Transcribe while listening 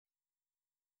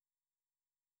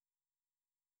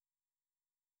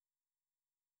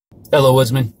Hello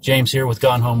Woodsman, James here with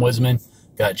Gone Home Woodsman.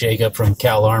 Got Jacob from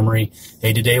Cal Armory.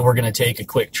 Hey, today we're going to take a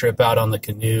quick trip out on the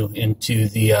canoe into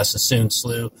the Suisun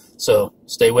Slough. So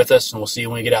stay with us and we'll see you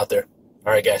when we get out there.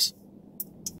 All right, guys.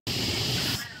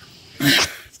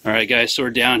 All right, guys, so we're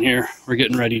down here. We're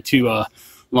getting ready to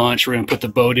launch. We're going to put the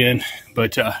boat in,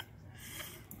 but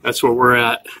that's where we're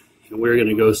at. And we're going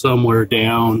to go somewhere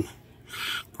down,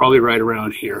 probably right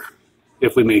around here,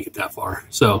 if we make it that far.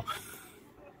 So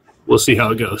we'll see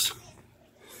how it goes.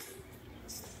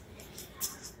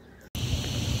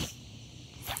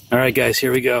 All right, guys,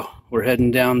 here we go. We're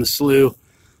heading down the slough.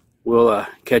 We'll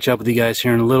catch up with you guys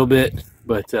here in a little bit.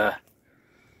 But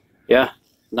yeah,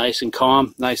 nice and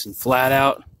calm, nice and flat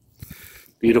out.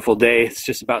 Beautiful day. It's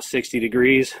just about 60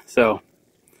 degrees. So,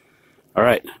 all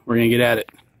right, we're going to get at it.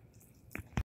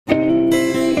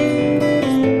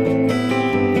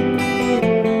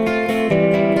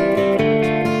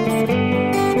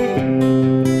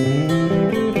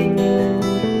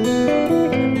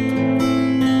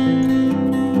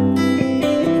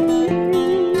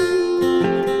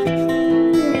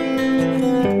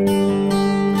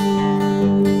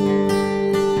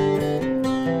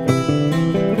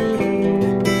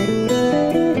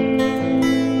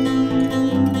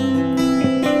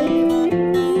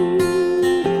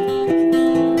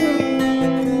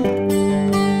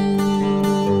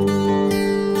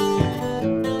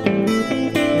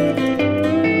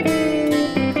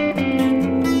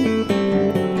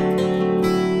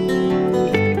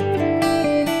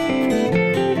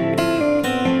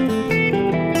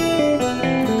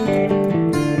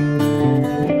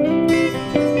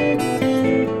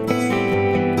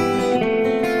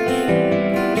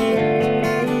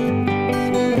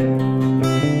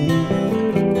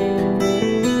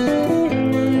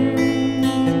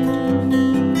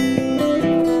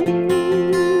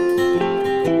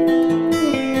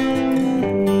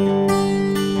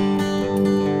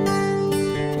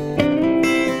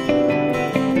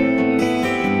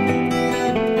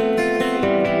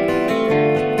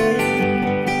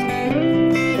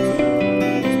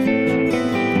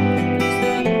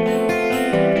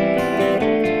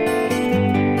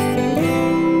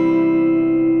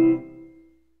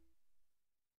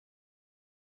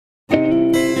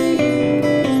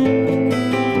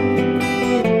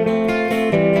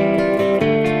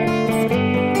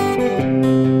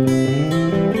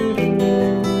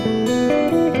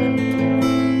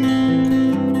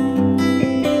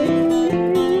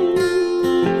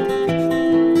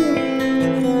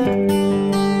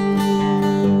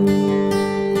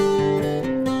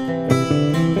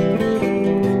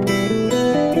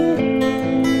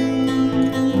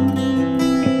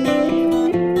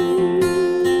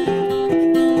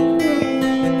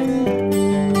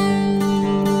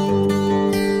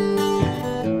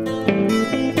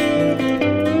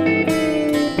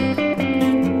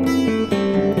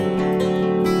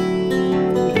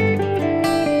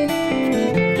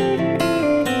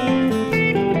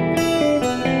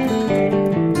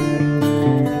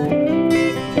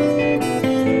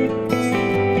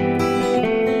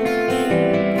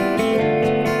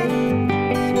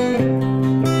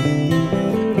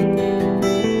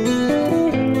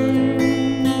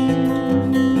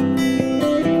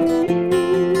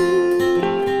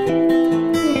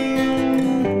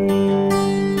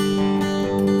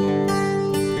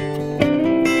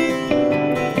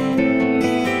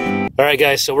 All right,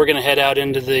 guys, so we're going to head out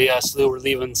into the slough. We're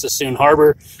leaving Suisun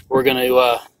Harbor. We're going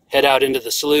to head out into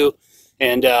the slough,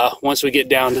 and once we get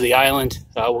down to the island,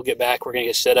 we'll get back. We're going to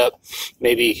get set up,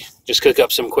 maybe just cook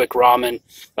up some quick ramen,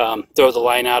 throw the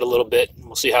line out a little bit, and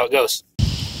we'll see how it goes.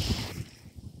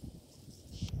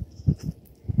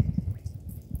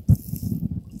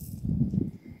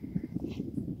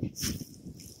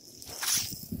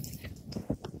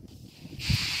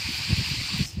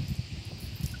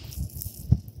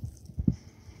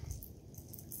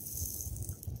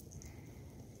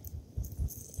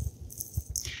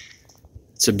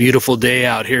 It's a beautiful day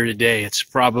out here today. It's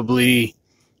probably,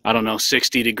 I don't know,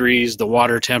 60 degrees. The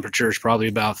water temperature is probably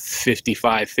about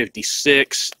 55,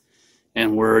 56,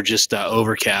 and we're just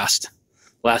overcast.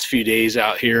 Last few days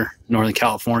out here, Northern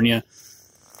California,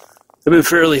 have been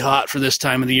fairly hot for this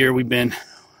time of the year.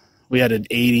 We had an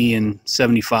 80 and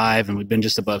 75, and we've been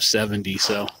just above 70,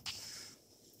 so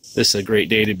this is a great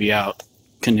day to be out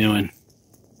canoeing.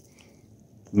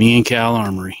 Me and Cal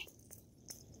Armory.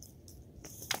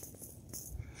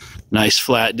 Nice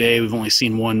flat day. We've only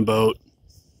seen one boat.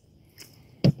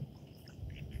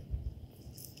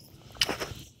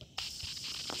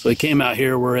 So we came out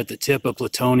here. We're at the tip of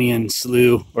Plutonian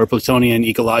Slough, or Plutonian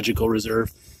Ecological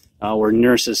Reserve, where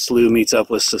Nurses Slough meets up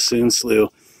with Suisun Slough.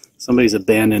 Somebody's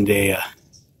abandoned a,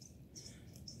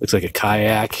 looks like a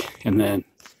kayak, and then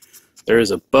there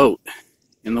is a boat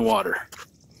in the water,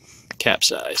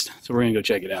 capsized. So we're gonna go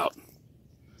check it out.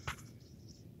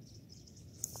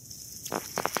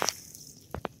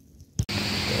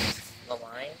 The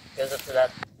line goes up to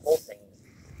that whole thing.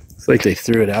 It's like they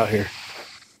threw it out here.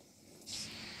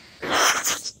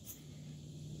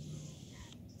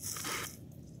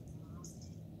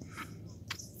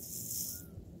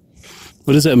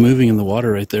 What is that moving in the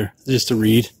water right there? Just a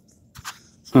reed?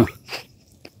 Huh.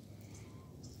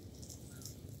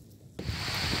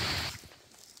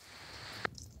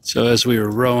 So as we were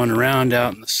rowing around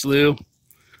out in the slough,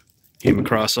 came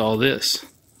across all this.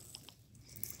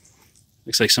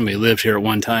 Looks like somebody lived here at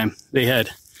one time. They had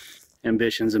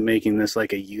ambitions of making this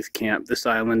like a youth camp, this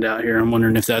island out here. I'm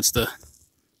wondering if that's the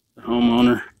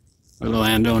homeowner or the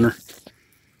landowner.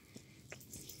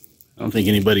 I don't think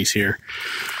anybody's here.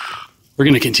 We're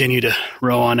going to continue to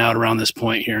row on out around this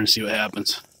point here and see what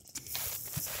happens.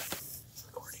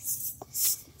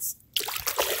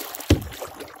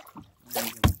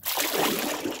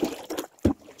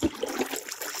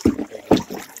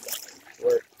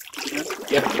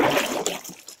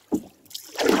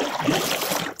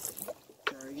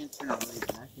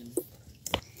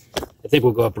 I think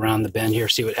we'll go up around the bend here,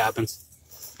 see what happens.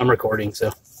 I'm recording,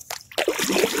 so.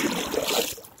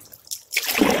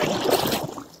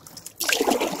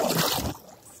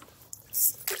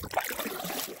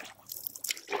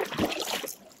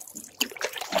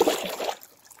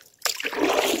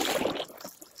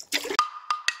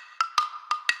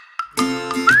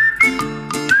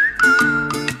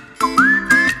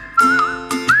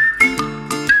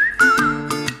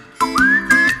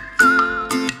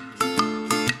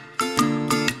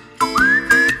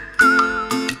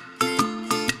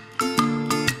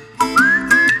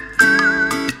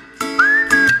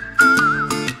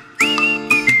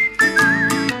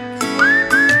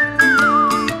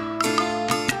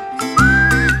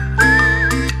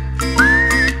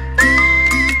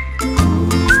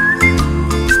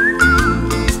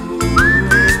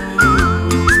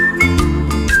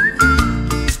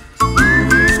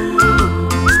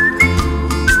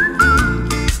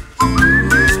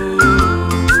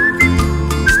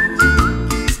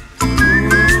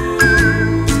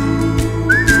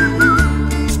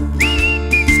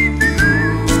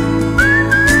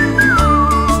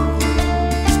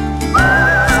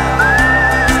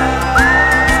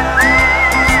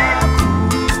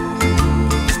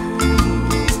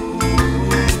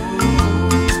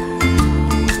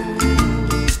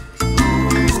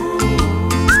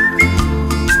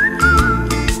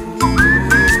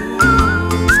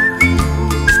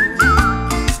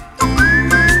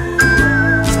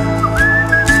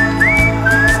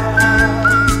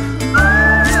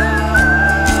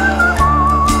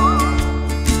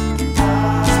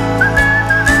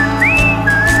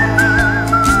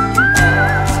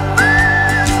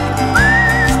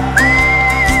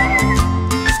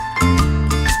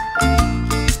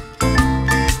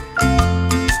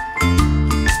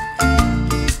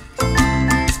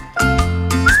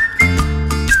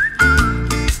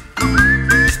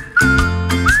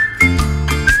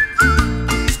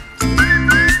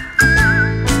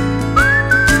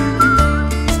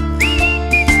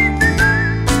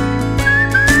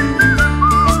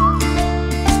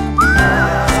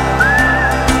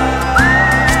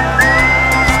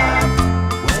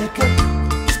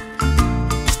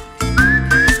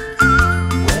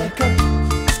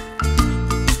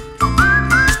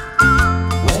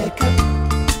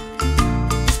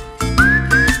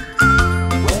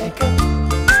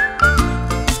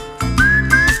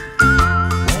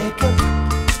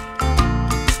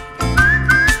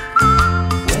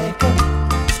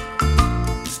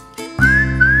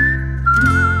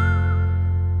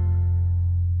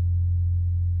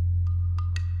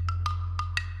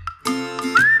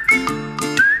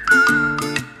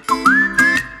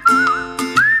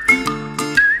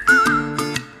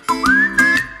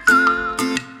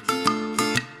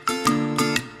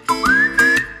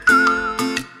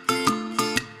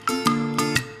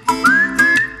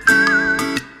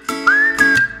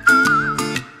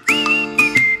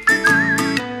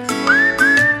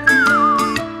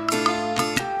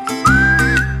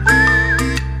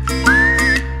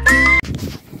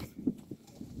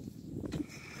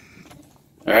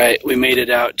 All right, we made it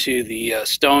out to the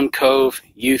Stone Cove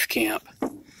Youth Camp.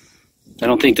 I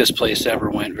don't think this place ever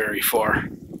went very far.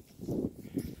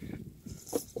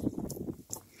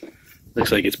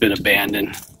 Looks like it's been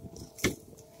abandoned.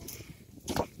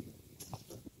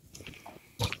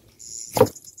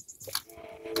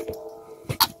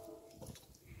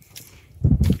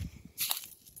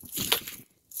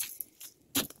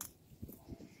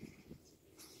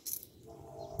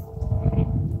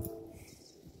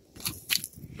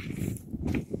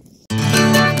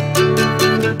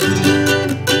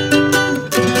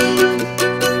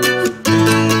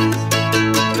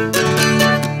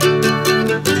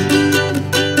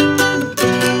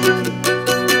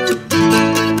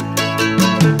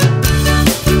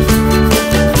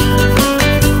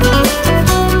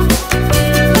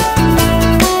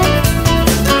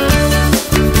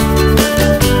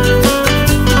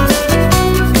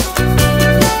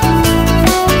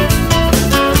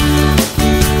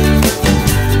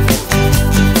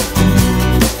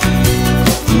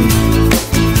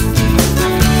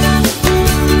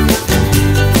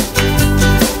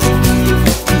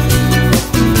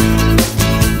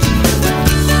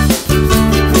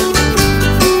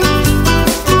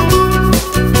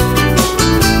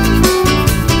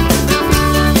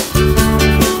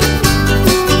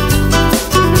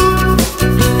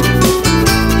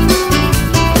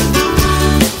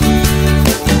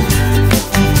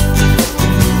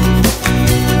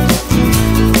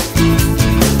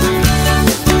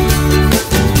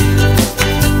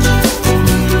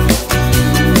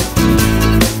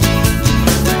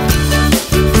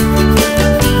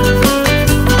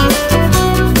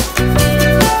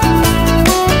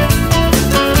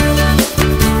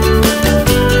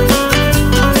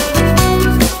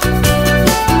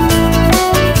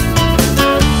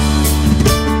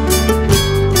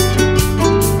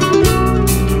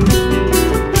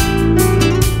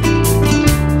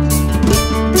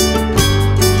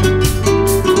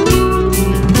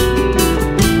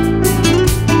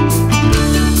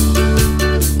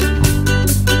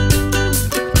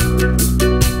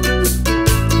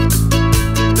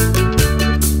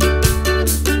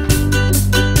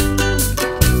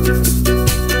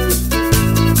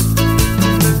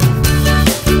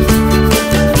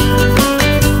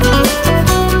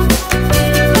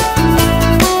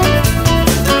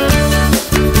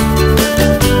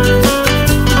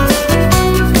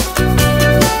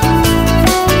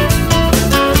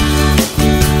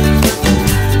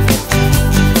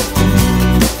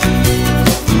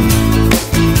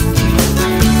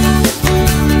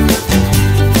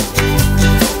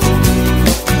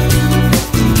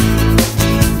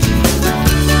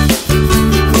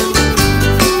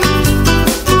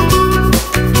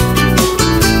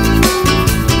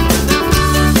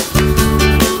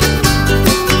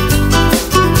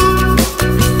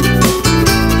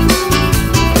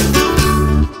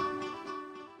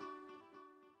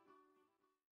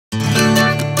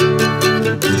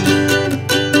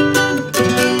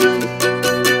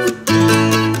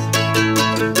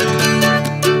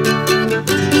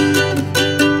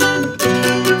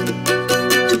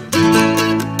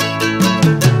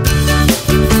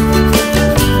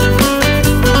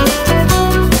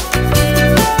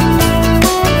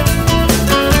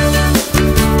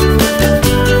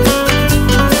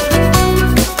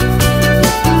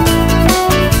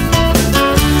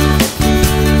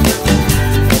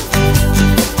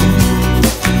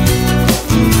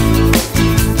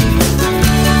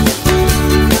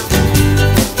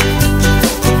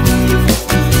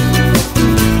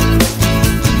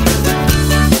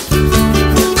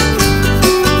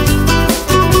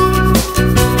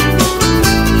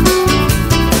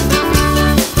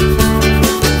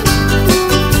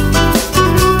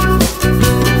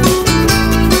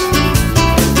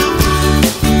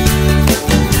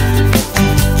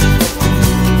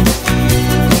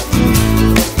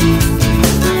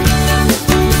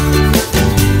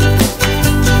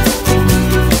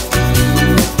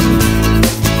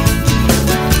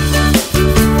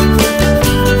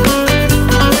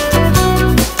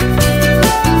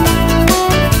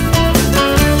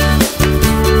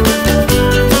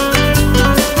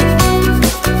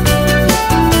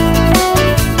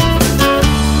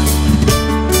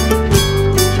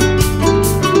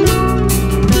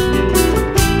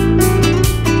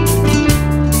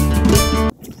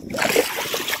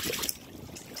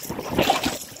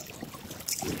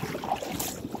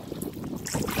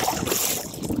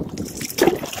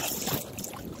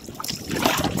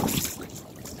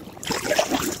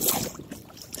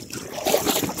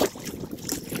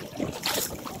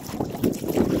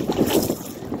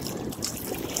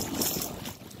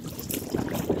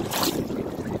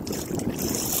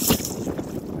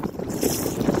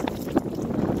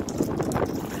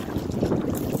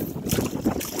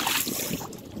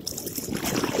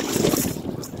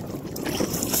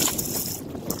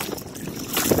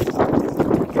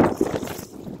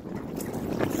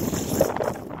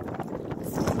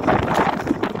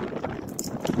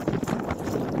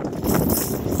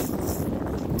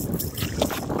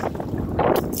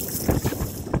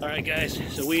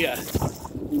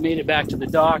 we made it back to the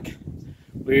dock.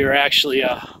 We were actually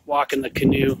walking the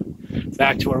canoe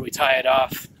back to where we tie it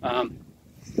off.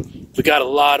 We got a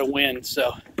lot of wind,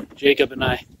 so Jacob and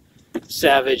I,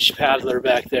 savage paddler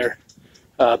back there,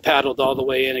 paddled all the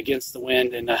way in against the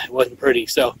wind, and it wasn't pretty.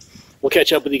 So we'll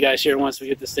catch up with you guys here once we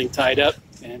get this thing tied up,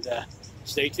 and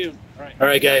stay tuned. All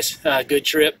right, guys, good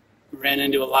trip. We ran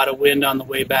into a lot of wind on the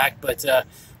way back, but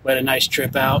we had a nice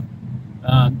trip out.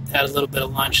 Had a little bit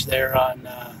of lunch there on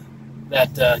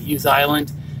that youth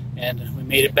island, and we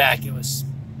made it back. It was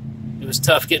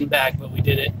tough getting back, but we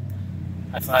did it.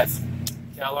 High five.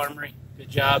 Cal Armory, good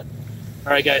job.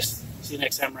 All right, guys, see you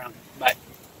next time around. Bye.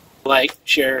 Like,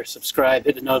 share, subscribe,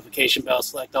 hit the notification bell,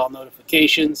 select all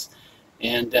notifications,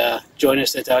 and join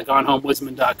us at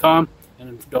GoneHomeWoodsman.com.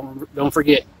 And don't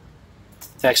forget,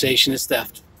 taxation is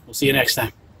theft. We'll see you next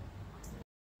time.